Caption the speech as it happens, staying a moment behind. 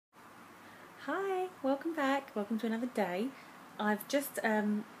Hi, welcome back. Welcome to another day. I've just I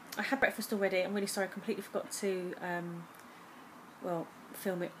had breakfast already. I'm really sorry, I completely forgot to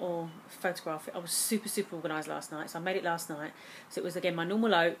film it or photograph it. I was super organised last night, so I made it last night. So it was again my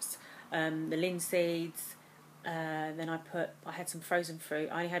normal oats, the linseeds. Then I had some frozen fruit.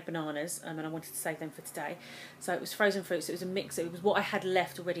 I only had bananas, and I wanted to save them for today. So it was frozen fruit. So it was a mix. It was what I had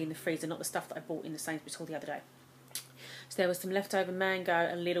left already in the freezer, not the stuff that I bought in the Sainsbury's hall the other day. So there was some leftover mango,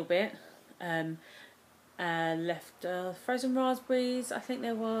 a little bit. Left frozen raspberries, I think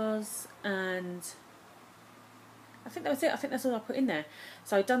there was, and I think that was it. I think that's all I put in there.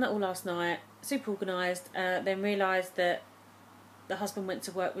 So I'd done that all last night, super organised, then realised that the husband went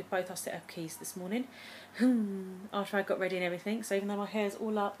to work with both our set-up keys this morning after I got ready and everything. So even though my hair's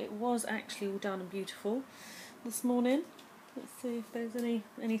all up, it was actually all done and beautiful this morning. Let's see if there's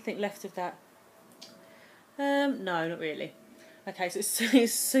anything left of that. No, not really. Okay, so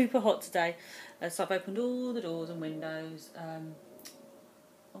it's super hot today. So I've opened all the doors and windows.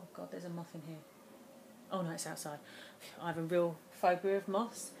 Oh God, there's a moth in here. Oh no, it's outside. I have a real phobia of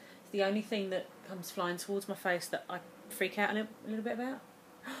moths. It's the only thing that comes flying towards my face that I freak out a little bit about.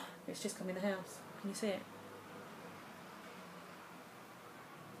 It's just come in the house. Can you see it?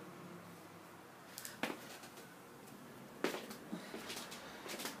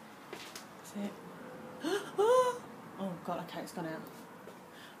 See it? Oh God, okay, it's gone out.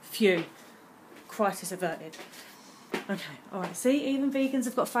 Phew. Crisis averted. Okay, alright, see, even vegans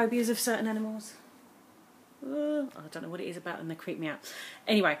have got phobias of certain animals. I don't know what it is about them, they creep me out.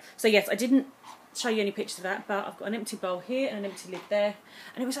 Anyway, so yes, I didn't show you any pictures of that, but I've got an empty bowl here and an empty lid there,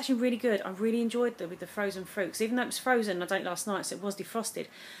 and it was actually really good. I really enjoyed with the frozen fruit, because even though it was frozen, I did it last night, so it was defrosted,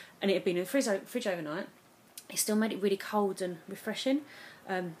 and it had been in the fridge overnight, it still made it really cold and refreshing.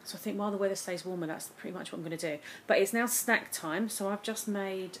 So I think while the weather stays warmer, that's pretty much what I'm going to do. But it's now snack time, so I've just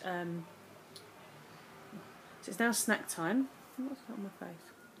made... So it's now snack time. What's that on my face?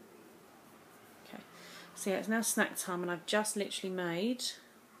 Okay. So yeah, it's now snack time, and I've just literally made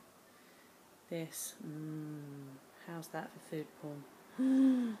this. How's that for food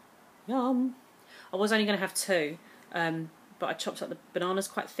porn? Yum. I was only going to have two, but I chopped up the bananas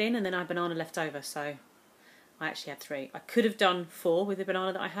quite thin, and then I had banana left over, so I actually had three. I could have done four with the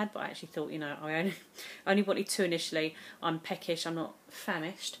banana that I had, but I actually thought, I only wanted two initially. I'm peckish, I'm not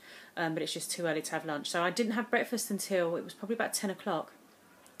famished. But it's just too early to have lunch. So I didn't have breakfast until it was probably about 10 o'clock.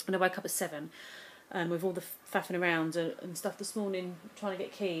 And I woke up at 7 with all the faffing around and stuff this morning, trying to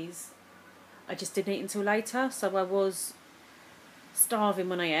get keys. I just didn't eat until later, so I was starving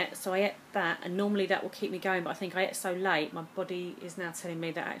when I ate. So I ate that, and normally that will keep me going, but I think I ate so late, my body is now telling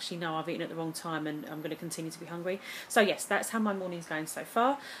me that actually no, I've eaten at the wrong time and I'm going to continue to be hungry. So yes, that's how my morning's going so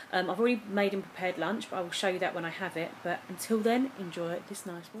far. I've already made and prepared lunch, but I will show you that when I have it. But until then, enjoy this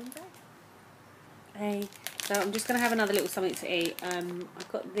nice warm day. Hey, so I'm just going to have another little something to eat. I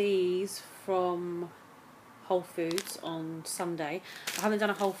got these from Whole Foods on Sunday. I haven't done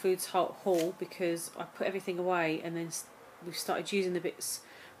a Whole Foods haul because I put everything away, and then we've started using the bits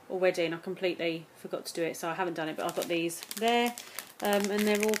already, and I completely forgot to do it, so I haven't done it. But I've got these there, and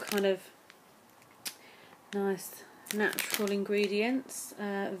they're all kind of nice natural ingredients,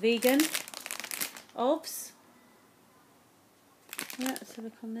 vegan ovs. Yeah, let's have a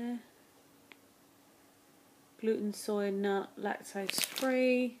look on there. Gluten, soy, nut, lactose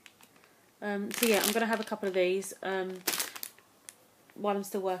free. So yeah, I'm going to have a couple of these while I'm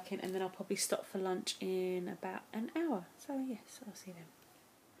still working, and then I'll probably stop for lunch in about an hour. So yes, I'll see you then.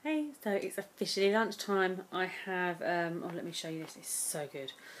 Hey, so it's officially lunchtime. I have, let me show you this. It's so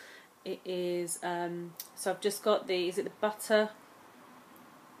good. It is, so I've just got the, is it the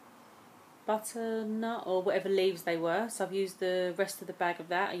butternut or whatever leaves they were. So I've used the rest of the bag of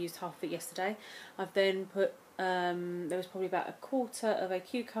that. I used half of it yesterday. I've then put, there was probably about a quarter of a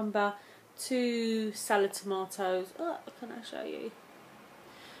cucumber, 2 salad tomatoes. Oh, can I show you?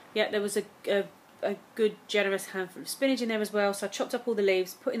 Yeah, there was a good generous handful of spinach in there as well. So I chopped up all the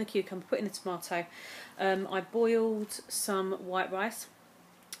leaves, put in the cucumber, put in the tomato. I boiled some white rice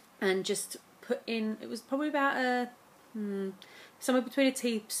and just put in, it was probably about somewhere between a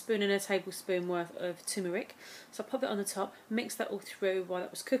teaspoon and a tablespoon worth of turmeric. So I pop it on the top, mix that all through while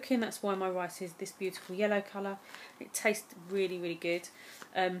it was cooking. That's why my rice is this beautiful yellow colour. It tastes really, really good.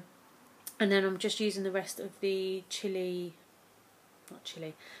 And then I'm just using the rest of the the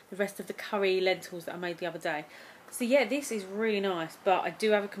rest of the curry lentils that I made the other day. So yeah, this is really nice, but I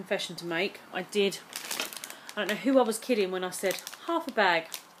do have a confession to make. I don't know who I was kidding when I said half a bag.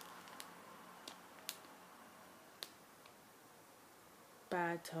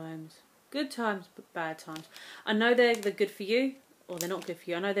 Bad times. Good times, but bad times. I know they're good for you, or they're not good for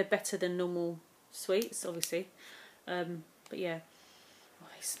you. I know they're better than normal sweets, obviously, but yeah. Oh,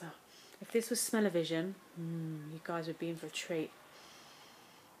 they smell. If this was smell-o-vision, you guys would be in for a treat.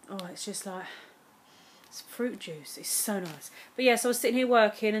 Oh, it's just like, it's fruit juice. It's so nice. But yeah, so I was sitting here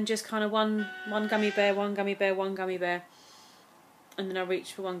working and just kind of one gummy bear, one gummy bear, one gummy bear. And then I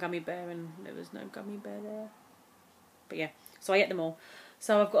reached for one gummy bear and there was no gummy bear there. But yeah, so I ate them all.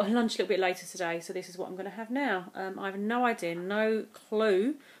 So I've got a lunch a little bit later today, so this is what I'm going to have now. I have no idea, no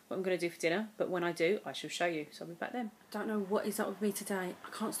clue what I'm going to do for dinner, but when I do, I shall show you. So I'll be back then. I don't know what is up with me today.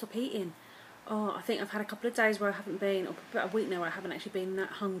 I can't stop eating. Oh, I think I've had a couple of days where I haven't been, or about a week now where I haven't actually been that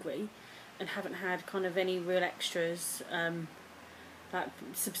hungry and haven't had kind of any real extras, like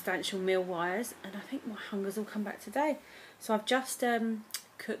substantial meal-wise, and I think my hunger's all come back today. So I've just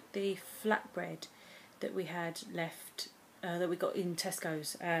cooked the flatbread that we had left, that we got in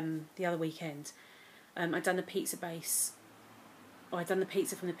Tesco's the other weekend. I'd done the pizza base, or I'd done the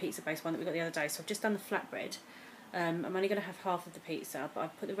pizza from the pizza base one that we got the other day, so I've just done the flatbread. I'm only going to have half of the pizza, but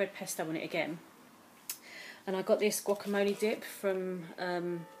I've put the red pesto on it again. And I got this guacamole dip from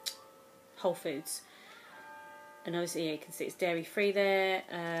Whole Foods. And obviously, yeah, you can see it's dairy free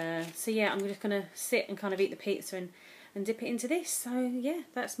there. So yeah, I'm just going to sit and kind of eat the pizza and dip it into this. So yeah,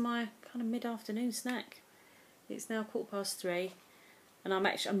 that's my kind of mid-afternoon snack. It's now 3:15, and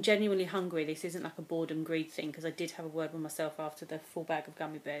I'm genuinely hungry. This isn't like a boredom greed thing, because I did have a word with myself after the full bag of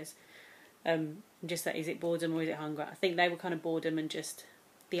gummy bears. Just that, is it boredom or is it hunger? I think they were kind of boredom and just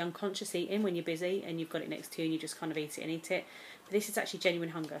the unconscious eating when you're busy and you've got it next to you and you just kind of eat it and eat it. But this is actually genuine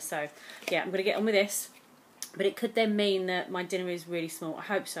hunger. So yeah, I'm going to get on with this. But it could then mean that my dinner is really small. I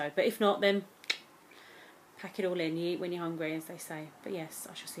hope so. But if not, then pack it all in. You eat when you're hungry, as they say. But yes,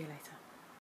 I shall see you later.